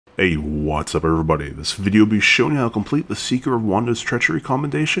Hey, what's up everybody? This video will be showing you how to complete the Seeker of Wanda's Treachery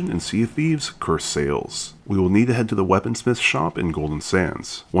Commendation in Sea of Thieves Cursed Sails. We will need to head to the weaponsmith shop in Golden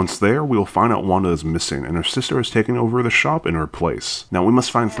Sands. Once there, we will find out Wanda is missing and her sister has taken over the shop in her place. Now we must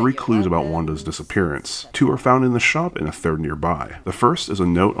find 3 clues about Wanda's disappearance. 2 are found in the shop and a 3rd nearby. The first is a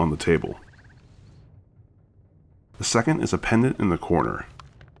note on the table. The second is a pendant in the corner.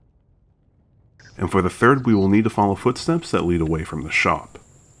 And for the 3rd, we will need to follow footsteps that lead away from the shop.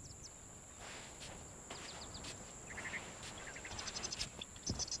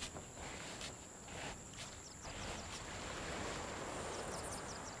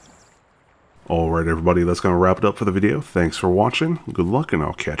 Alright everybody, that's going to wrap it up for the video. Thanks for watching, good luck, and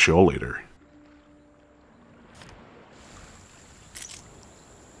I'll catch y'all later.